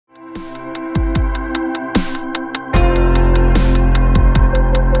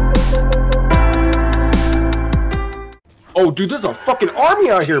Oh, dude, there's a fucking army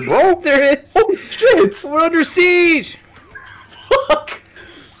out here, bro. There is. Holy shit. We're under siege. Fuck.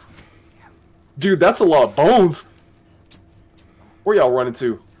 Dude, that's a lot of bones. Where y'all running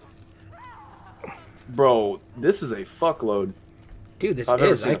to? Bro, this is a fuckload. Dude, this I've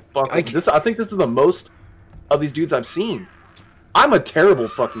is. never seen a fuckload. I think this is the most of these dudes I've seen. I'm a terrible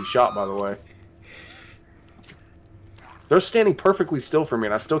fucking shot, by the way. They're standing perfectly still for me,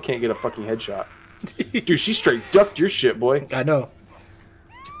 and I still can't get a fucking headshot. Dude, she straight ducked your shit, boy. I know.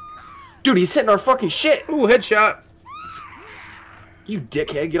 Dude, he's hitting our fucking shit. Ooh, headshot. You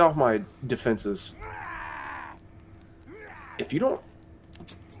dickhead, get off my defenses. If you don't...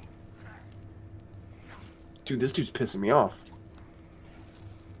 Dude, this dude's pissing me off.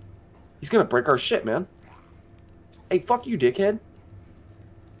 He's gonna break our shit, man. Hey, fuck you, dickhead.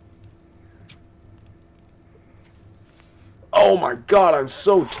 Oh my god, I'm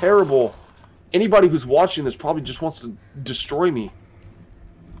so terrible. Anybody who's watching this probably just wants to destroy me.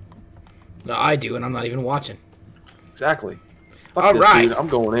 No, I do, and I'm not even watching. Exactly. Fuck all this, right. Dude. I'm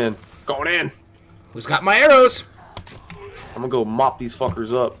going in. Going in. Who's got my arrows? I'm gonna go mop these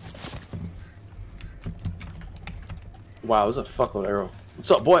fuckers up. Wow, there's a fuckload of arrow.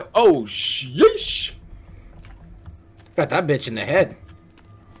 What's up, boy? Oh, sheesh. Got that bitch in the head.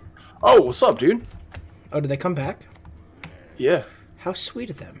 Oh, what's up, dude? Oh, did they come back? Yeah. How sweet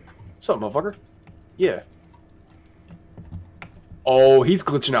of them. What's up, motherfucker? Yeah. Oh, he's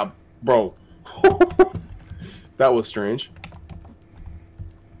glitching out, bro. That was strange.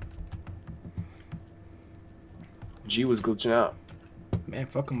 G was glitching out. Man,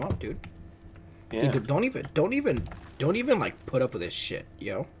 fuck him up, dude. Yeah. Dude, don't even like put up with this shit,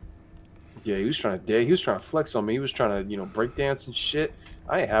 yo. Yeah, he was trying to flex on me. He was trying to, break dance and shit.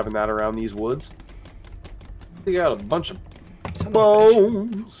 I ain't having that around these woods. They got a bunch of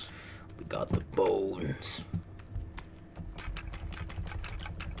bones. We got the bones.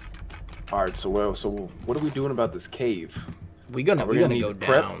 All right, so what are we doing about this cave? We're gonna go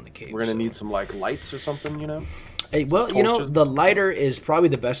down the cave. We're gonna need some like lights or something, Hey, well, the lighter is probably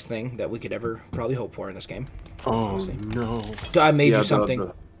the best thing that we could ever probably hope for in this game. Oh no! I made you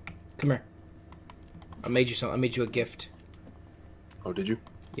something. Come here. I made you something. I made you a gift. Oh, did you?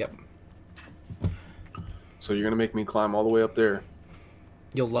 Yep. So you're gonna make me climb all the way up there?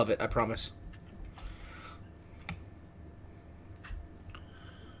 You'll love it, I promise.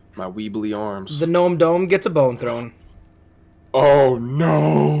 My weebly arms. The gnome dome gets a bone thrown. Oh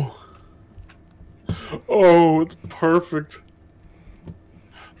no! Oh, it's perfect.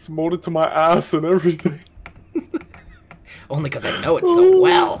 It's molded to my ass and everything. Only because I know it so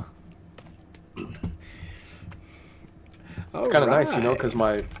well. It's kind of nice, because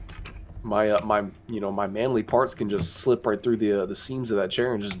my manly parts can just slip right through the seams of that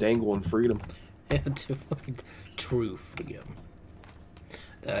chair and just dangle in freedom. True freedom.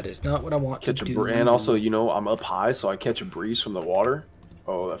 That is not what I want to do. And also, I'm up high, so I catch a breeze from the water.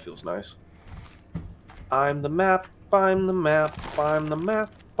 Oh, that feels nice. I'm the map. I'm the map. I'm the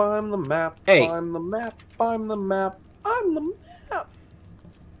map. I'm the map. Hey. I'm the map. I'm the map. I'm the map.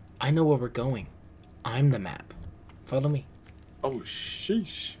 I know where we're going. I'm the map. Follow me. Oh,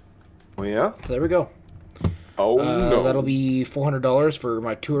 sheesh. Oh, yeah? So there we go. Oh, no. That'll be $400 for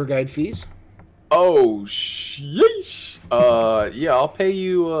my tour guide fees. Oh, sheesh. Yeah, I'll pay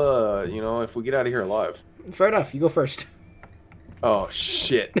you, if we get out of here alive. Fair enough. You go first. Oh,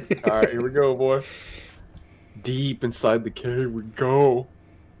 shit. All right, here we go, boy. Deep inside the cave we go.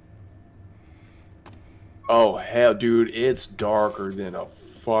 Oh, hell, dude. It's darker than a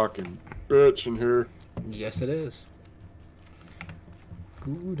fucking bitch in here. Yes, it is.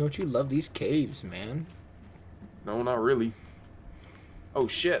 Ooh, don't you love these caves, man? No, not really. Oh,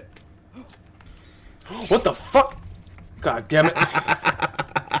 shit. What the fuck? God damn it.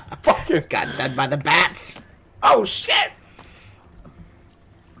 Fucking. Got done by the bats. Oh, shit.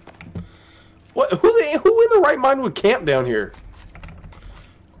 What? Who in the right mind would camp down here?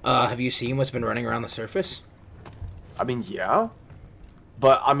 Have you seen what's been running around the surface? I mean, yeah.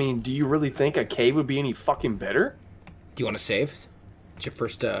 But, I mean, do you really think a cave would be any fucking better? Do you want to save? It's your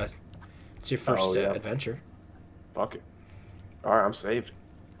first, adventure. Fuck it. Alright, I'm saved.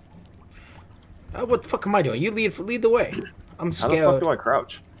 What the fuck am I doing? You lead the way. I'm scared. How the fuck do I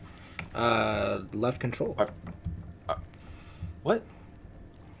crouch? Left control. What?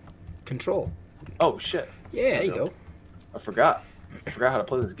 Control. Oh, shit. Yeah, there you go. I forgot how to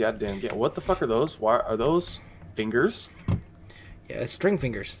play this goddamn game. What the fuck are those? Why are those fingers? Yeah, string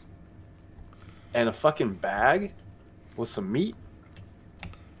fingers. And a fucking bag with some meat?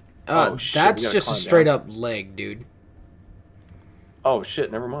 Oh, shit, that's just a straight up leg, dude. Oh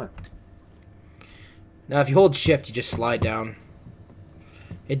shit, never mind. Now, if you hold shift, you just slide down.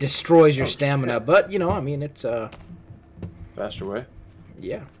 It destroys your stamina, shit. but, you know, I mean, it's, Faster way?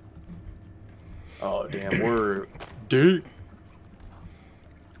 yeah. Oh, damn, we're deep.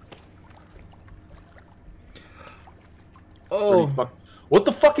 Oh. What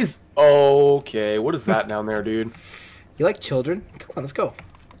the fuck is... Okay, what is that down there, dude? You like children? Come on, let's go.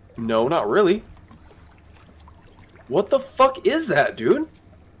 No, not really. What the fuck is that, dude?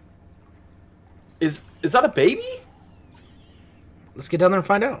 Is that a baby? Let's get down there and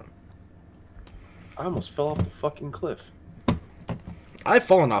find out. I almost fell off the fucking cliff. I've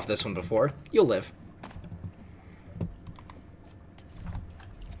fallen off this one before. You'll live.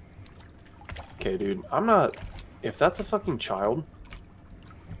 Okay, dude, I'm not... If that's a fucking child...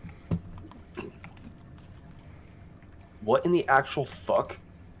 What in the actual fuck?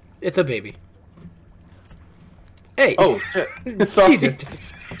 It's a baby. Hey! Oh, shit. Sorry. Jesus.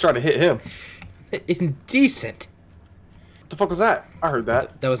 I'm trying to hit him. Indecent. What the fuck was that? I heard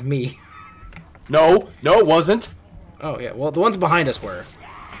that. That was me. No, it wasn't. Oh, yeah. Well, the ones behind us were.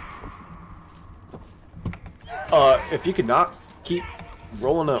 If you could not keep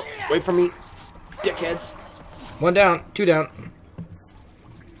rolling away from me, dickheads. One down, two down.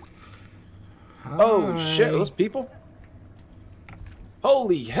 Oh, Hi. shit, those people?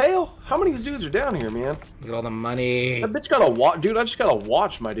 Holy hell! How many of these dudes are down here, man? Look at all the money. That bitch got a watch, dude. I just got a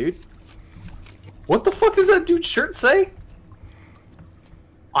watch, my dude. What the fuck does that dude's shirt say?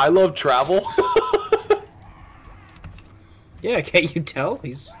 I love travel. Yeah, can't you tell?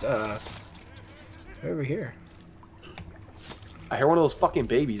 He's, over here. I hear one of those fucking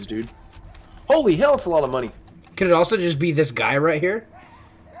babies, dude. Holy hell, it's a lot of money. Could it also just be this guy right here?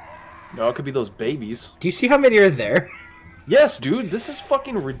 No, it could be those babies. Do you see how many are there? Yes, dude, this is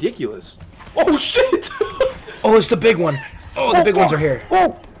fucking ridiculous. Oh, shit! Oh, it's the big one. Oh, the big ones are here.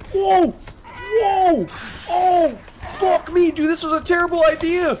 Oh, whoa, whoa, oh, fuck me, dude, this was a terrible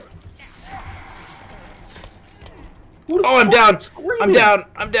idea. Oh, I'm down. I'm down.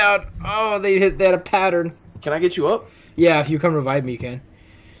 I'm down. Oh, they had a pattern. Can I get you up? Yeah, if you come revive me, you can.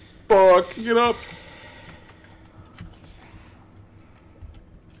 Fuck, get up.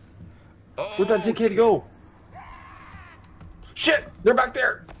 Where'd that dickhead go? Shit, they're back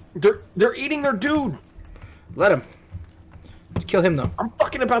there. They're eating their dude. Let him. Kill him, though. I'm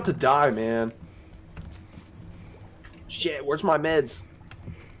fucking about to die, man. Shit, where's my meds?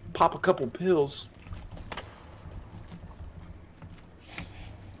 Pop a couple pills.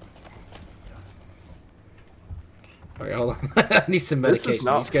 Okay, hold on. I need some medication. This is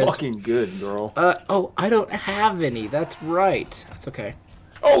not These guys... fucking good, girl. Oh, I don't have any. That's right. That's okay.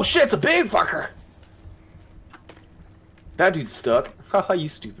 Oh shit, it's a big fucker. That dude's stuck. Haha, you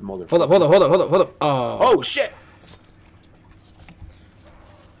stupid motherfucker. Hold up, hold up, hold up, hold up, hold up. Oh. Oh shit.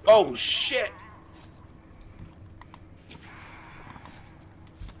 Oh shit.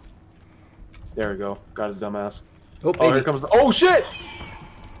 There we go. Got his dumb ass. Oh, Oh, here comes the... Oh shit!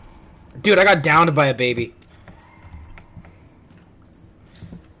 Dude, I got downed by a baby.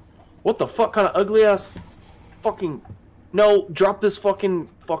 What the fuck kind of ugly ass fucking... No, drop this fucking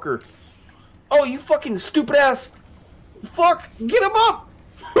fucker. Oh, you fucking stupid ass. Fuck, get him up.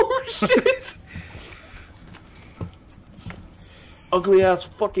 Oh shit. Ugly ass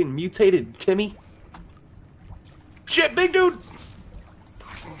fucking mutated Timmy. Shit, big dude.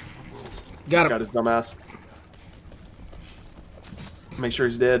 Got him. Got his dumb ass. Make sure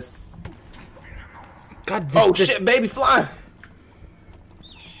he's dead. God, Oh shit, baby, fly.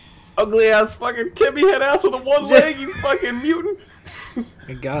 Ugly ass fucking Timmy head ass with a one leg, you fucking mutant.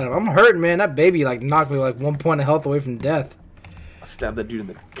 I got him. I'm hurting, man. That baby like knocked me like 1 point of health away from death. I stabbed that dude in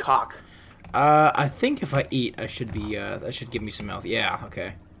the cock. I think if I eat, I should be. That should give me some health. Yeah.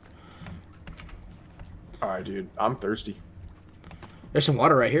 Okay. All right, dude. I'm thirsty. There's some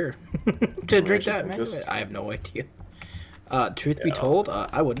water right here. To drink should that, drink man. this. I have no idea. Truth be told,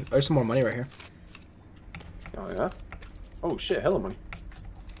 I wouldn't. There's some more money right here. Oh yeah. Oh shit, hella money.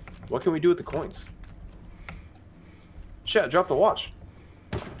 What can we do with the coins? Shit, I dropped the watch.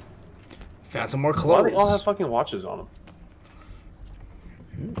 Found some more Why clothes. do they all have fucking watches on them?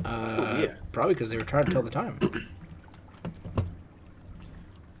 Yeah. Probably because they were trying to tell the time.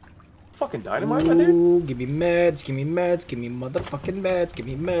 Fucking dynamite, my dude. Ooh, give me meds, give me meds, give me motherfucking meds, give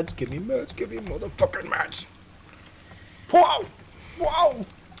me meds, give me meds, give me motherfucking meds. Wow! Wow!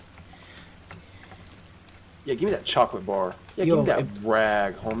 Yeah, give me that chocolate bar. Yeah, Yo, give me that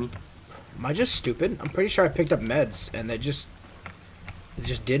rag, homie. Am I just stupid? I'm pretty sure I picked up meds and they just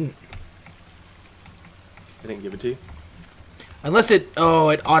didn't. They didn't give it to you? Unless it... Oh,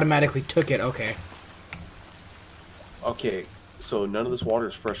 it automatically took it. Okay. Okay, so none of this water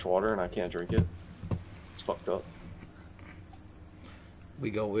is fresh water and I can't drink it. It's fucked up. We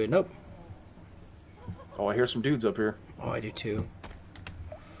go in. Nope. Oh, I hear some dudes up here. Oh, I do too.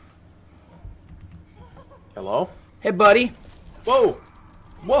 Hello? Hey, buddy. Whoa!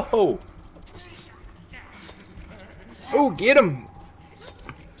 Whoa! Oh, get him.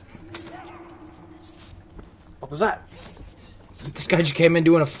 What was that? This guy just came in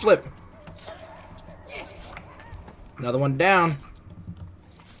doing a flip. Another one down.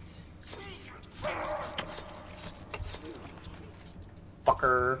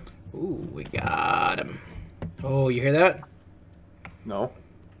 Fucker. Ooh, we got him. Oh, you hear that? No.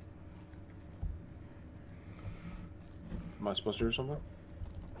 Am I supposed to hear something?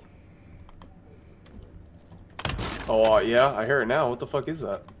 Oh, yeah, I hear it now. What the fuck is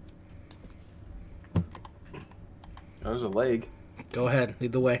that? There's a leg. Go ahead,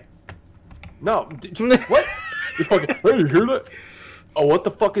 lead the way. No, what? You fucking, hey, you hear that? Oh, what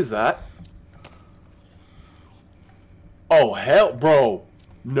the fuck is that? Oh, hell, bro.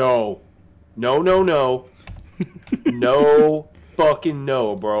 No. No, no, no. No fucking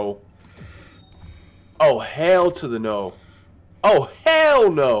no, bro. Oh, hell to the no. Oh,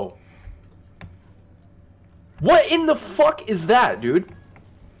 hell no. What in the fuck is that, dude?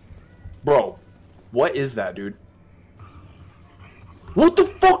 Bro, what is that, dude? What the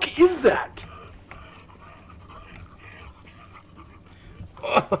fuck is that?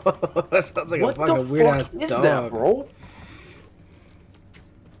 Oh, that sounds like What a fucking the weird fuck ass is dog. that, bro?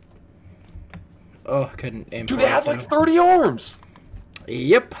 Oh, I couldn't aim. Dude, it has like 30 arms.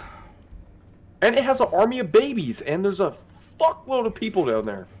 Yep. And it has an army of babies, and there's a fuckload of people down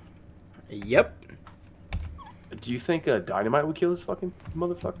there. Yep. Do you think Dynamite would kill this fucking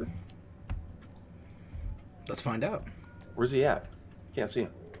motherfucker? Let's find out. Where's he at? Can't see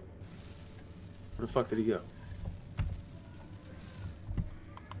him. Where the fuck did he go?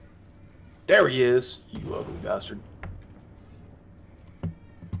 There he is, you ugly bastard.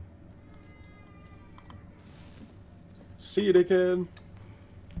 See you, dickhead.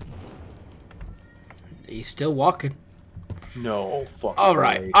 He's still walking. No fucking All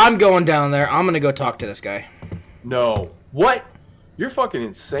right, way. I'm going down there. I'm gonna go talk to this guy. No. What? You're fucking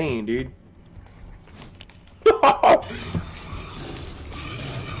insane, dude.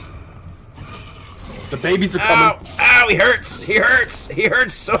 The babies are coming. Ow! Ow! He hurts! He hurts! He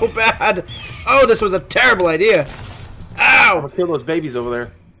hurts so bad! Oh, this was a terrible idea! I'm Ow! gonna kill those babies over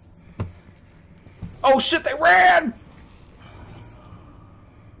there. Oh shit, they ran!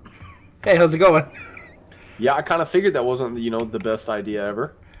 Hey, how's it going? Yeah, I kind of figured that wasn't, you know, the best idea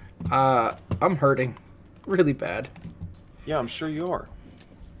ever. I'm hurting. Really bad. Yeah, I'm sure you are.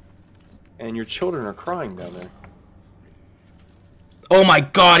 And your children are crying down there. Oh my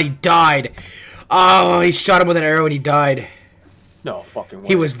god, he died! Oh, he shot him with an arrow and he died. No fucking way.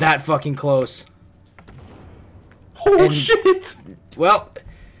 He was that fucking close. Oh and- shit! Well,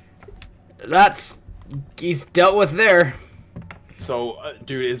 he's dealt with there. So,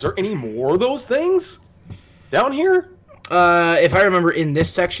 dude, is there any more of those things down here? If I remember in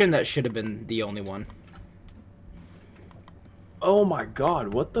this section, that should have been the only one. Oh my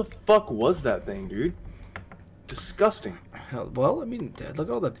god, what the fuck was that thing, dude? Disgusting. Well, I mean, look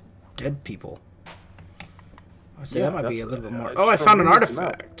at all the dead people. I'd say Yeah, that might be that's a little bit more. a Oh, I found an tremendous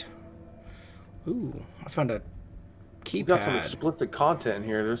artifact. Ooh, I found a You got some keypad. explicit content in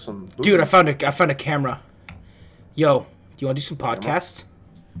here. There's some. Dude, I boobies. found a camera. Yo, do you want to do some podcasts?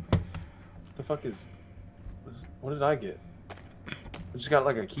 What the fuck is? What did I get? I just got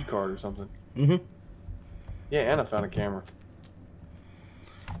like a key card or something. Mm-hmm. Yeah, and I found a camera.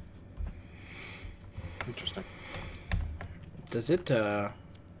 Interesting. Does it?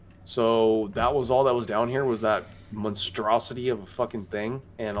 So that was all that was down here, was that monstrosity of a fucking thing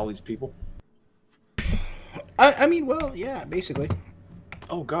and all these people? I mean, well, yeah, basically.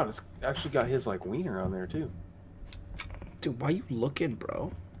 Oh god, it's actually got his like wiener on there too. Dude, why you looking,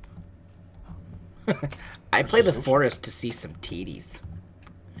 bro? I play the forest to see some titties.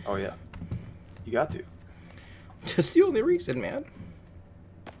 Oh yeah. You got to. Just the only reason, man.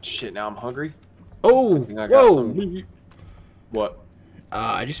 Shit, now I'm hungry. Oh, I think I got whoa! some meat. What?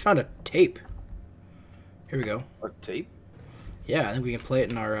 I just found a tape. Here we go. A tape? Yeah, I think we can play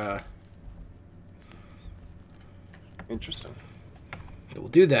it in our, Interesting. We'll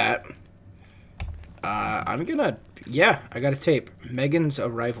do that. I'm gonna... Yeah, I got a tape. Megan's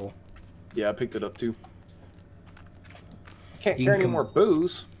Arrival. Yeah, I picked it up too. Can't You carry can any more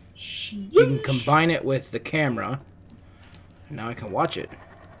booze. You can combine it with the camera. Now I can watch it.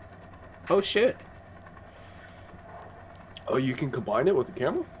 Oh, shit. Oh, you can combine it with the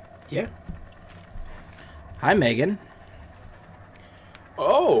camera? Yeah. Hi, Megan.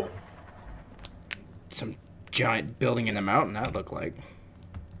 Oh. Some giant building in the mountain, that looked like.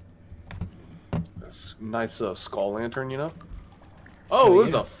 That's a nice skull lantern, you know? Oh,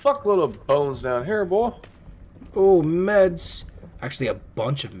 there's a fuckload of bones down here, boy. Oh, meds. Actually, a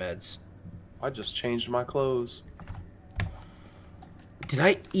bunch of meds. I just changed my clothes. Did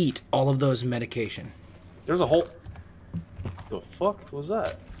I eat all of those medication? There's a whole... The fuck was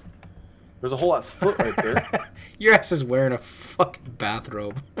that? There's a whole ass foot right there. Your ass is wearing a fucking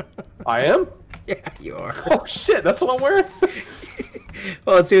bathrobe. I am? Yeah, you are. Oh shit, that's what I'm wearing?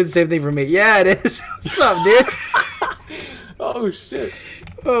 Well, it's doing the same thing for me. Yeah, it is. What's up, dude? Oh shit.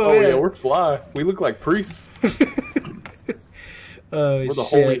 Oh yeah, we're fly. We look like priests. Oh, we're the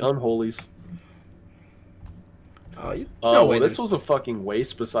shit. holy unholies. Oh, no way. This was a fucking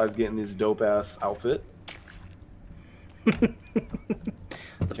waste besides getting this dope ass outfit.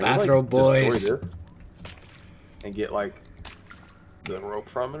 The bathrobe boys. And get like the rope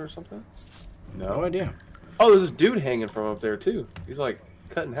from it or something? No idea. Oh, there's this dude hanging from up there too. He's like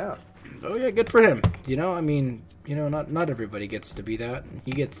cut in half. Oh yeah, good for him. You know, I mean, you know, not everybody gets to be that.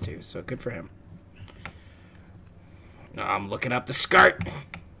 He gets to, so good for him. I'm looking up the skirt.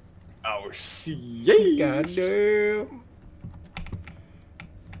 Oh shit! God damn.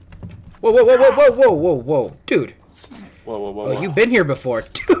 Whoa, whoa, whoa, whoa, whoa, whoa, whoa, whoa, dude. Whoa, whoa, whoa, Oh, whoa. you've been here before,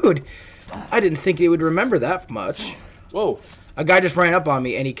 dude. I didn't think they would remember that much. Whoa. A guy just ran up on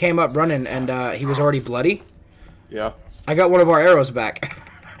me, and he came up running, and he was already bloody. Yeah. I got one of our arrows back.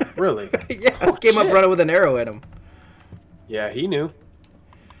 Really? Yeah, Oh, came up shit. running with an arrow at him. Yeah, he knew.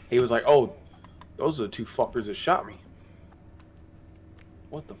 He was like, "Oh, those are the two fuckers that shot me."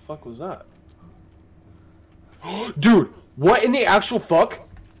 What the fuck was that? Dude, what in the actual fuck?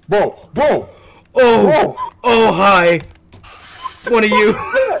 Bro, bro! Oh, Bro! oh, hi. One of you.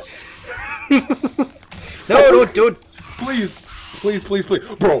 No, don't do it. Please, please, please, please.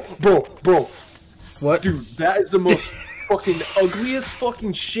 Bro, bro, bro. What? Dude, that is the most fucking ugliest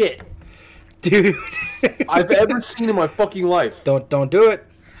fucking shit Dude. I've ever seen in my fucking life. Don't do it.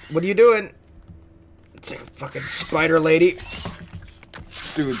 What are you doing? It's like a fucking spider lady.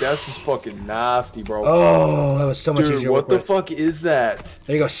 Dude, that's just fucking nasty, bro. Oh, that was so much Dude, easier to what work the with. fuck is that?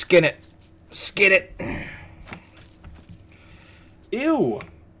 There you go. Skin it. Skin it. Ew.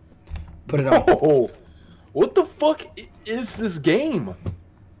 Put it on. Oh, what the fuck is this game?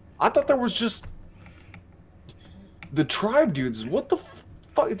 I thought there was just the tribe dudes. What the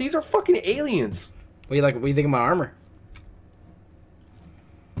fuck? These are fucking aliens. What do you like? What do you think of my armor?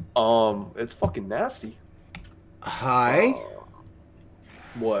 It's fucking nasty. Hi.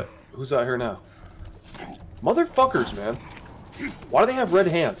 What? Who's out here now? Motherfuckers, man. Why do they have red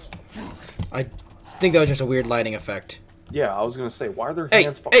hands? I think that was just a weird lighting effect. Yeah, I was gonna say, why are their Hey,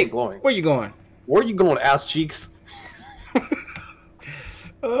 hands fucking hey, glowing? where you going? Where are you going, ass cheeks?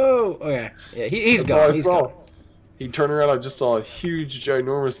 Oh, okay. Yeah, he's gone. He's gone. He turned around. I just saw a huge,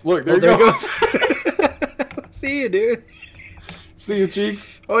 ginormous. Look, there Oh, you there go. he goes. See you, dude. See you,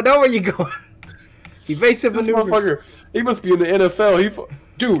 cheeks. Oh, no, where you going? Evasive This maneuvers. motherfucker. He must be in the NFL.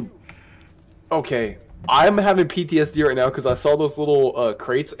 Dude. Okay, I'm having PTSD right now because I saw those little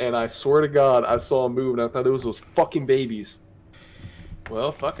crates, and I swear to God, I saw them move, and I thought it was those fucking babies.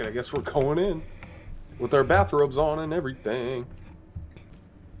 Well, fuck it. I guess we're going in with our bathrobes on and everything.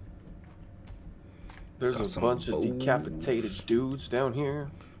 There's Got a some bunch of bones. decapitated dudes down here.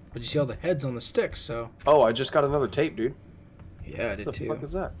 But you see all the heads on the sticks, so... Oh, I just got another tape, dude. Yeah, I did What the too. fuck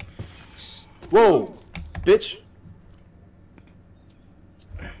is that? Whoa, bitch!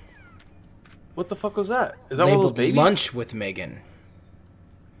 What the fuck was that? Is that one of those Labeled babies? lunch with Megan.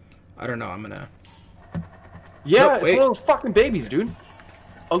 I don't know, I'm gonna... Yeah, No, it's wait. one of those fucking babies, dude.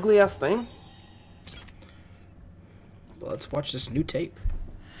 Ugly ass thing. Well, let's watch this new tape.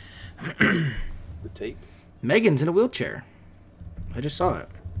 The tape. Megan's in a wheelchair. I just saw it.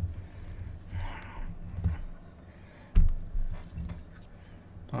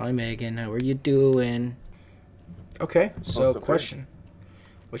 Hi, Megan. How are you doing? Okay, so okay. question.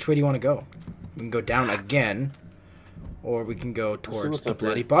 Which way do you want to go? We can go down again, or we can go see towards what's the up here.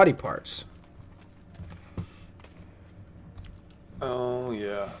 bloody body parts. Oh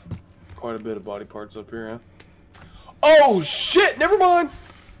yeah, quite a bit of body parts up here. Huh? Oh shit! Never mind.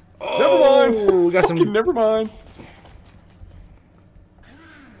 Never mind. Oh, we got some... Fucking never mind.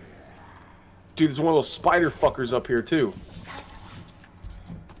 Dude, there's one of those spider fuckers up here too.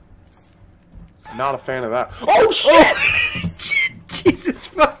 Not a fan of that. Oh shit! Jesus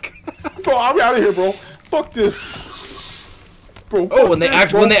fuck! Bro, I'm out of here, bro. Fuck this. Bro, Oh, when they fuck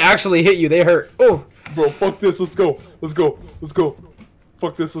this, bro. actually hit you, they hurt. Oh, Bro, fuck this. Let's go. Let's go. Let's go.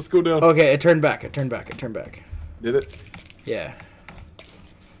 Fuck this. Let's go down. Okay, it turned back. It turned back. It turned back. Did it? Yeah.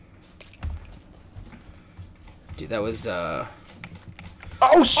 Dude, that was,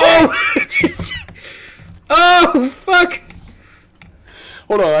 Oh, shit! Oh, fuck!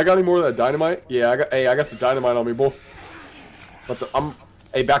 Hold on, I got any more of that dynamite? Yeah, I got some dynamite on me, boy. But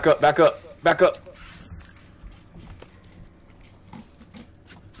hey, back up, back up, back up.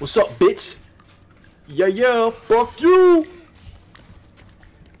 What's up, bitch? Yeah, yeah, fuck you.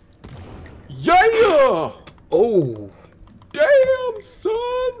 Yeah! Oh. Damn, son!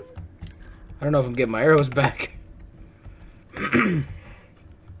 I don't know if I'm getting my arrows back.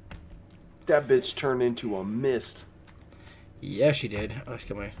 That bitch turned into a mist. Yeah, she did. Oh, let's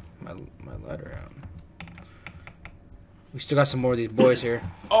get my ladder out. We still got some more of these boys here.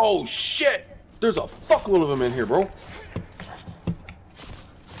 Oh, shit! There's a fuckload of them in here, bro.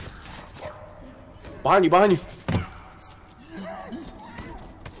 Behind you, behind you.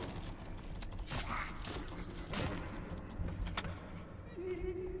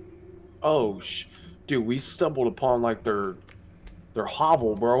 Oh, dude, we stumbled upon, like, their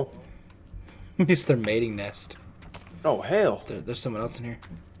hovel, bro. It's their mating nest. Oh, hell. There's someone else in here.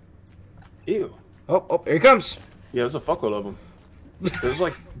 Ew. Oh, here he comes. Yeah, there's a fuckload of them. There's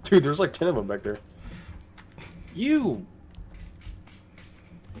like, dude, there's like 10 of them back there. You.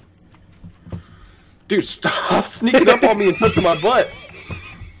 Dude, stop sneaking up on me and touching my butt.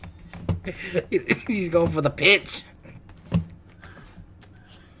 He's going for the pitch.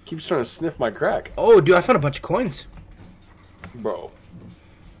 Keeps trying to sniff my crack. Oh, dude, I found a bunch of coins. Bro.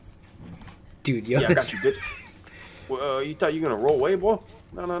 Dude, yo. Yeah, I got you, bitch. Well, you thought you were gonna roll away, boy?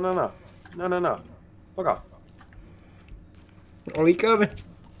 No, no, no, no. No, no, no. Fuck off. Oh, he coming.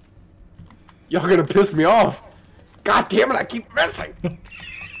 Y'all gonna piss me off. God damn it, I keep missing.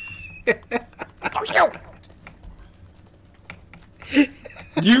 Fuck you.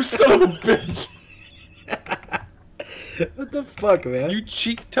 You son of a bitch. What the fuck, man? You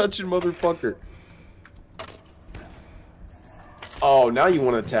cheek-touching motherfucker. Oh, now you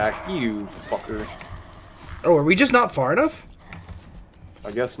want to attack. You fucker. Oh, are we just not far enough?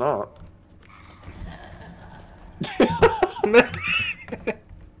 I guess not.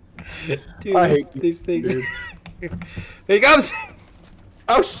 Dude, I hate these things. dude. Here he comes!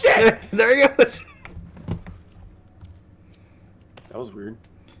 Oh shit! There he goes! That was weird.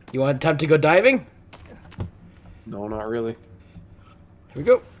 You want time to go diving? No, not really. Here we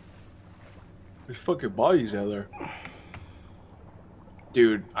go. There's fucking bodies out there.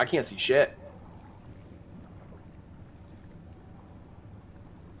 Dude, I can't see shit.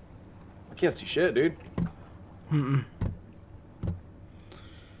 I can't see shit, dude. Mm-mm.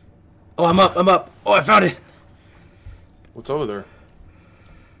 Oh, I'm up, I'm up. Oh, I found it. What's over there?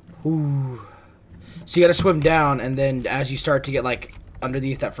 Ooh. So you gotta swim down, and then as you start to get, like,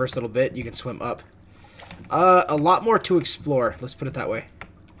 underneath that first little bit, you can swim up. A lot more to explore. Let's put it that way.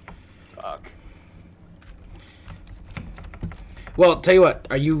 Fuck. Well, tell you what.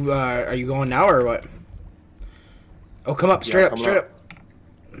 Are you going now or what? Oh, come up, straight up, straight up.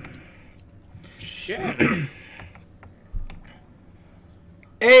 Shit.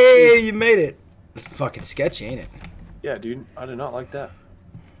 Hey, you made it. It's fucking sketchy, ain't it? Yeah, dude. I did not like that.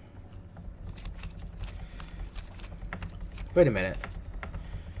 Wait a minute.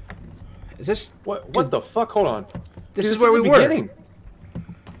 Is this... What the fuck? Hold on. This Dude, is where we were. beginning.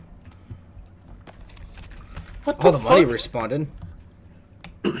 What the Oh, the fuck? money responded.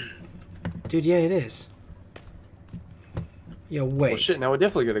 Dude, yeah, it is. Yo, wait. Well, shit, now we're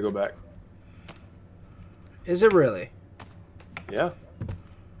definitely gonna go back. Is it really? Yeah.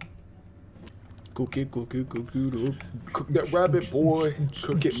 Cook it. Cook that rabbit, boy.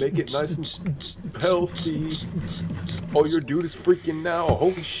 Cook it, make it nice and healthy. Oh, your dude is freaking now.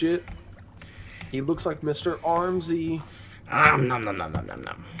 Holy shit. He looks like Mr. Armsy. Nom nom nom nom nom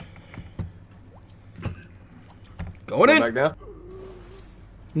nom. Going in. Back now?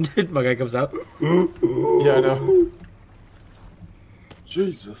 My guy comes out. Yeah, I know.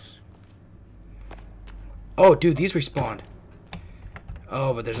 Jesus. Oh, dude, these respawned.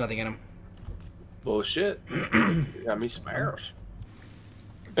 Oh, but there's nothing in them. Bullshit. Got me some arrows.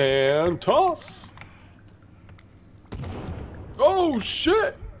 And toss. Oh,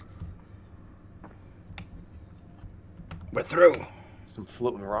 shit. We're through. Some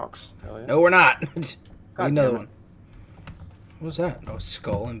floating rocks. Hell yeah. No, we're not. Need God another damn it. one. What was that? Oh,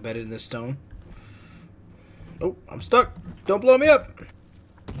 skull embedded in the stone. Oh, I'm stuck. Don't blow me up.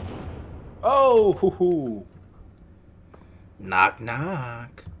 Oh, hoo hoo. Knock,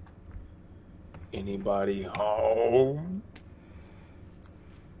 knock. Anybody home?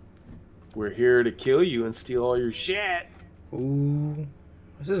 We're here to kill you and steal all your shit. Ooh.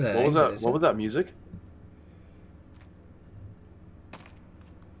 This isn't an What was exit, that? is What it? was that music?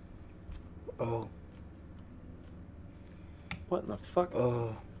 Oh. What in the fuck?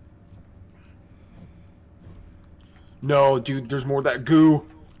 Oh. No, dude, there's more of that goo.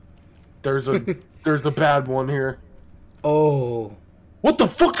 There's the bad one here. Oh. What the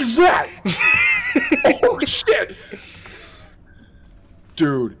fuck is that? Oh shit!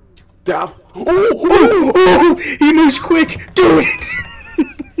 Dude, that. Oh, he moves quick, dude.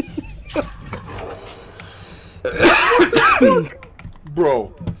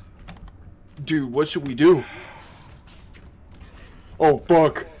 Bro. Dude, what should we do? Oh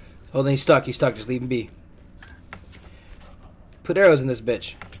fuck. Oh, then he's stuck. He's stuck. Just leave him be. Put arrows in this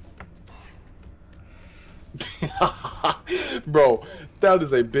bitch. Bro, that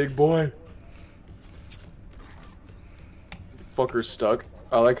is a big boy. Fucker's stuck.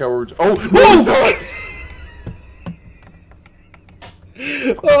 I like how we're. Oh, he's stuck!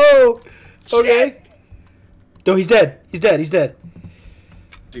 Oh, okay. No, he's dead. He's dead. He's dead.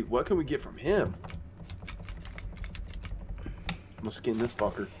 Dude, what can we get from him? I'm gonna skin this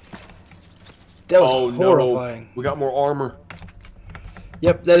fucker. That was Oh horrifying. no, we got more armor.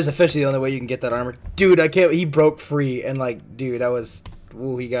 Yep, that is officially the only way you can get that armor. Dude, I can't. He broke free and like, dude, that was.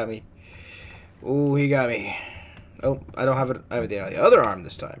 Ooh, he got me. Ooh, he got me. Oh, I don't have it. I have it on the other arm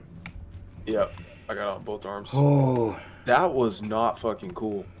this time. Yep, I got on both arms. Oh, That was not fucking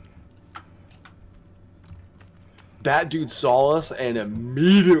cool. That dude saw us and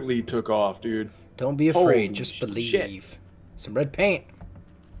immediately took off, dude. don't be afraid. Holy Just believe. shit. Some red paint.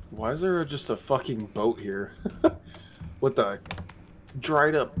 Why is there just a fucking boat here? With a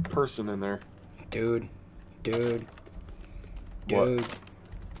dried up person in there. Dude. Dude. What? Dude.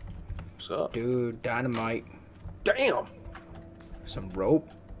 What's up? Dude. Dynamite. Damn! Some rope.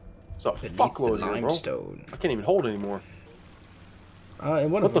 It's a Beneath fuckload the here, bro. limestone. I can't even hold anymore.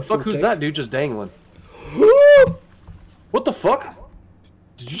 And What the fuck? Who's that dude just dangling? that? What the fuck?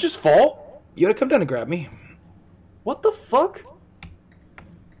 Did you just fall? You gotta come down and grab me. What the fuck?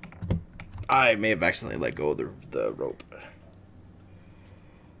 I may have accidentally let go of the rope.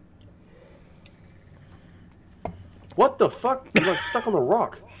 What the fuck? He's like stuck on the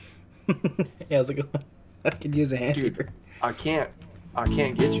rock. Yeah, how's it going? I could use a hand Dude, here. I can't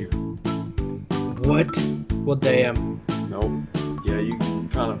get you. What? Well, damn. Nope. Yeah, you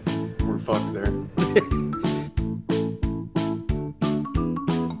kind of were fucked there.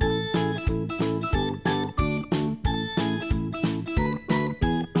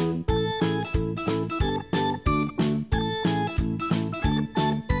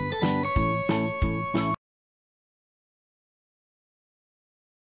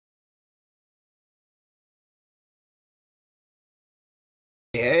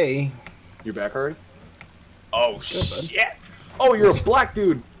 Hey. You're back already? Oh bud. shit! Oh, you're a black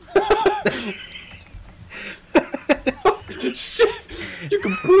dude. Shit! You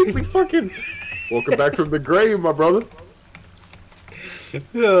completely fucking. Welcome back from the grave, my brother.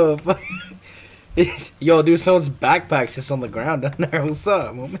 Oh, fuck. Yo, dude, someone's backpack's just on the ground down there. What's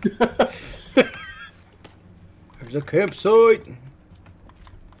up, woman? There's a campsite.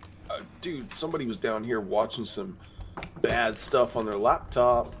 Dude, somebody was down here watching some bad stuff on their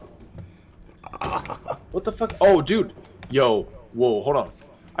laptop. What the fuck? Oh, dude. Yo, whoa, hold on.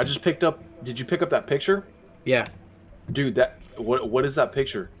 I just picked up. Did you pick up that picture? Yeah. Dude, that. What is that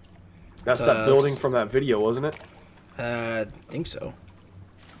picture? That's that building from that video, wasn't it? I think so.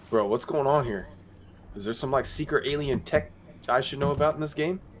 Bro, what's going on here? Is there some like secret alien tech I should know about in this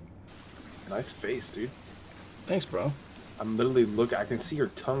game? Nice face, dude. Thanks, bro. I'm literally looking. I can see your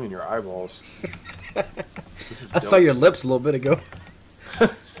tongue and your eyeballs. This is I saw dope. your lips a little bit ago.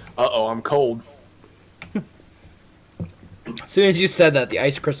 Uh-oh, I'm cold. As soon as you said that, the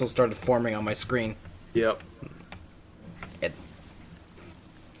ice crystals started forming on my screen. Yep.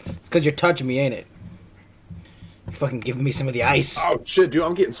 It's because you're touching me, ain't it? You're fucking giving me some of the ice. Oh shit, dude,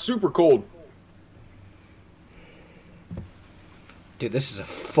 I'm getting super cold. Dude, this is a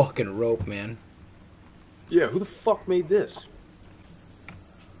fucking rope, man. Yeah, who the fuck made this?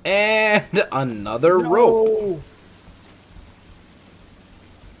 And another rope.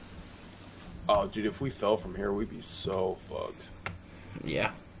 Oh, dude, if we fell from here, we'd be so fucked.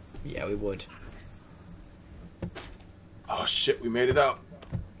 Yeah. Yeah, we would. Oh shit, we made it out.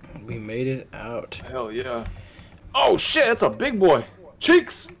 We made it out. Hell yeah. Oh shit, that's a big boy.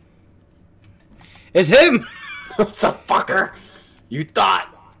 Cheeks! It's him! It's a fucker! You thought!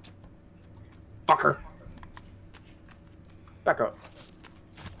 Fucker. Back up.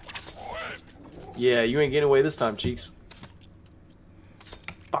 Yeah, you ain't getting away this time, Cheeks.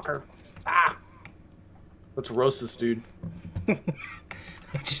 Fucker. Let's roast this dude.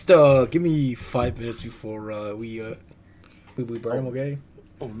 Just give me 5 minutes before we burn him, okay?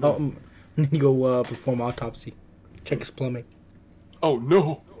 Oh no. You go perform autopsy. Check his plumbing. Oh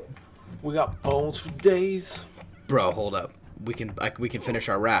no. We got bones for days. Bro, hold up. We can finish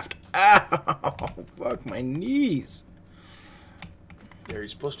our raft. Ow! Fuck my knees. Yeah, you're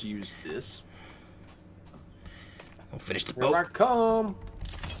supposed to use this. I'll finish the Here boat. I come.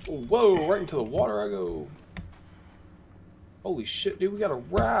 Oh, whoa, right into the water I go. Holy shit, dude, we got a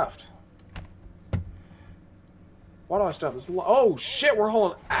raft. Why do I stop this? Oh shit, we're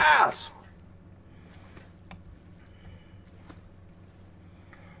hauling ass.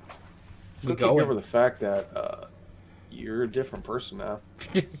 Still can't get over the fact that you're a different person now.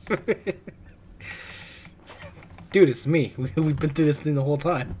 Dude, it's me. We've been through this thing the whole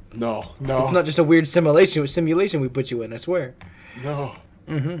time. No. It's not just a weird simulation we put you in, I swear. No.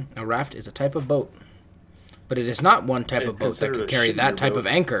 A raft is a type of boat. But it is not one type of boat that can carry that type of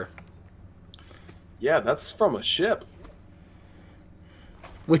anchor. Yeah, that's from a ship.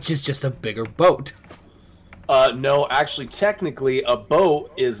 Which is just a bigger boat. No, actually, technically, a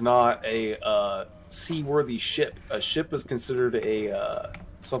boat is not a seaworthy ship. A ship is considered a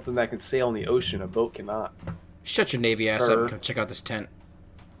something that can sail in the ocean. A boat cannot. Shut your Navy ass up and come check out this tent.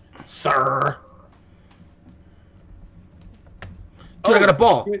 Sir! Dude, I got a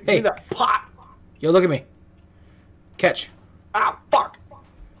ball. Give Hey. me that pot! Yo, look at me. Catch. Ah, fuck!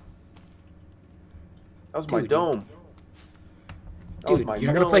 That was my Dude, dome. That was Dude, my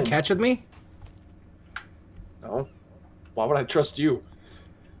you're not gonna play gnome. catch with me? No. Why would I trust you?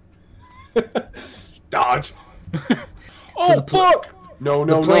 Dodge. Oh, the fuck! No,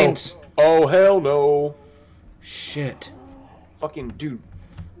 no, the planes. no. Oh, hell no. Shit. Fucking dude.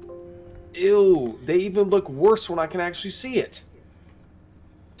 Ew. They even look worse when I can actually see it.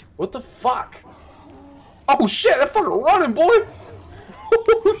 What the fuck? Oh, shit. That fucking running, boy.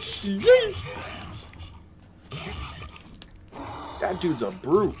 Oh, shit. That dude's a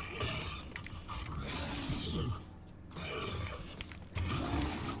brute.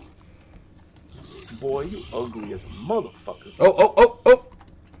 Boy, you ugly as a motherfucker. Oh.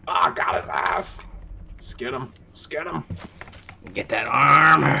 Ah, got his ass. Skin him. Skin him. Get that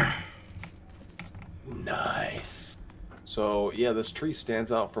armor. Nice. So, yeah, this tree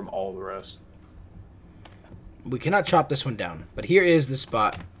stands out from all the rest. We cannot chop this one down, but here is the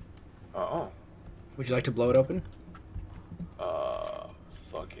spot. Uh-oh. Would you like to blow it open?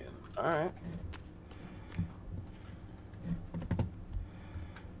 Fucking. Alright.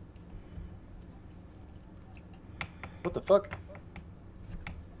 What the fuck?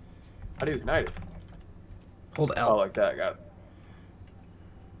 How do you ignite it? Hold Oh, L. like that. Got it.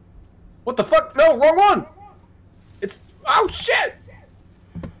 What the fuck? No, wrong one! It's... Oh, shit!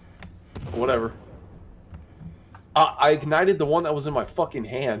 Whatever. I ignited the one that was in my fucking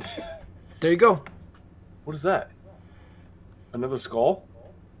hand. There you go. What is that? Another skull?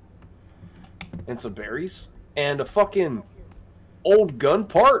 And some berries? And a fucking old gun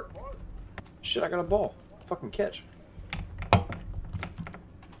part? Shit, I got a ball. Fucking catch.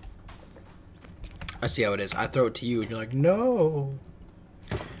 I see how it is. I throw it to you, and you're like, no.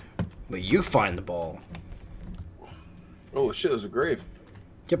 But you find the ball. Oh shit, there's a grave.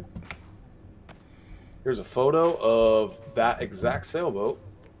 Yep. Here's a photo of that exact sailboat.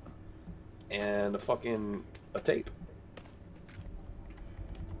 And a tape.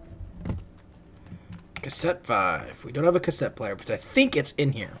 Cassette 5. We don't have a cassette player, but I think it's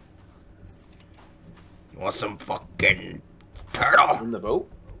in here. You want some fucking turtle? In the boat?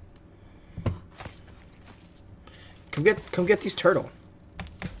 Come get these turtle.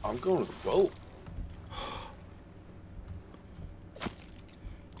 I'm going to the boat.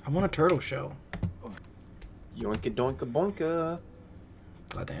 I want a turtle show. Yoinka doinka boinka.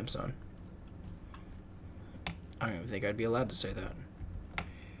 Goddamn, son. I don't even think I'd be allowed to say that.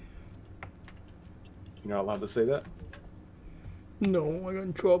 You're not allowed to say that? No, I got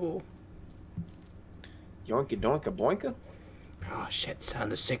in trouble. Yoinka doinka boinka? Oh shit, son,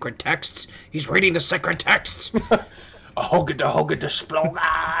 the sacred texts. He's reading the sacred texts. A hoga da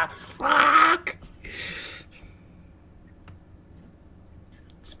sploga. Fuck.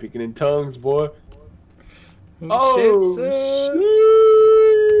 Speaking in tongues, boy. Oh, shit.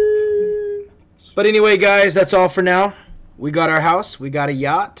 But anyway, guys, that's all for now. We got our house. We got a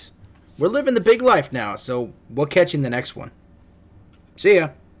yacht. We're living the big life now, so we'll catch you in the next one. See ya.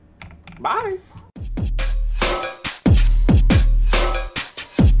 Bye.